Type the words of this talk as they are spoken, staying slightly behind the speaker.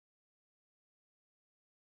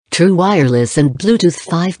True Wireless and Bluetooth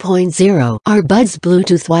 5.0. Earbuds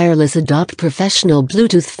Bluetooth Wireless adopt professional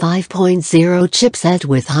Bluetooth 5.0 chipset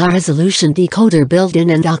with high-resolution decoder built-in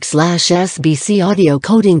and aux/SBC audio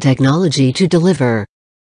coding technology to deliver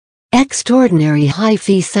extraordinary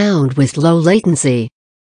hi-fi sound with low latency.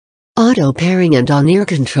 Auto pairing and on-ear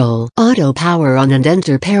control. Auto power on and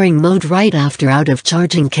enter pairing mode right after out of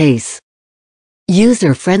charging case.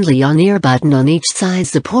 User-friendly on-ear button on each side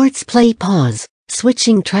supports play pause,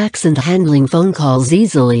 switching tracks and handling phone calls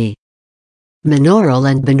easily. Monaural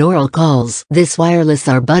and binaural calls. This wireless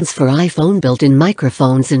earbuds for iPhone built-in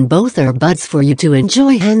microphones in both earbuds for you to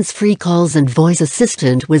enjoy hands-free calls and voice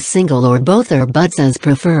assistant with single or both earbuds as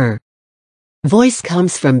prefer. Voice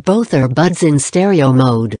comes from both earbuds in stereo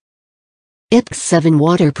mode. IPX7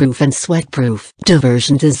 Waterproof and Sweatproof.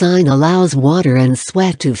 Diversion design allows water and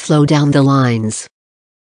sweat to flow down the lines.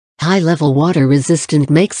 High-level water resistant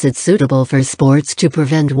makes it suitable for sports to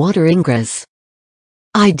prevent water ingress.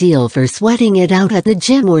 Ideal for sweating it out at the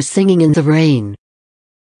gym or singing in the rain.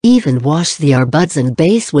 Even wash the earbuds and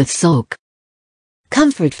base with soak.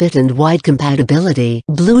 Comfort fit and wide compatibility.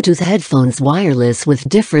 Bluetooth headphones wireless with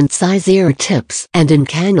different size ear tips and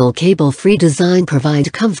in-canal cable-free design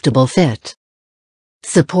provide comfortable fit.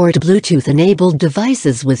 Support Bluetooth-enabled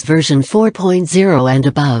devices with version 4.0 and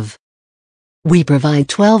above. We provide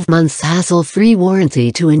 12 months hassle-free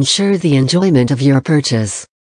warranty to ensure the enjoyment of your purchase.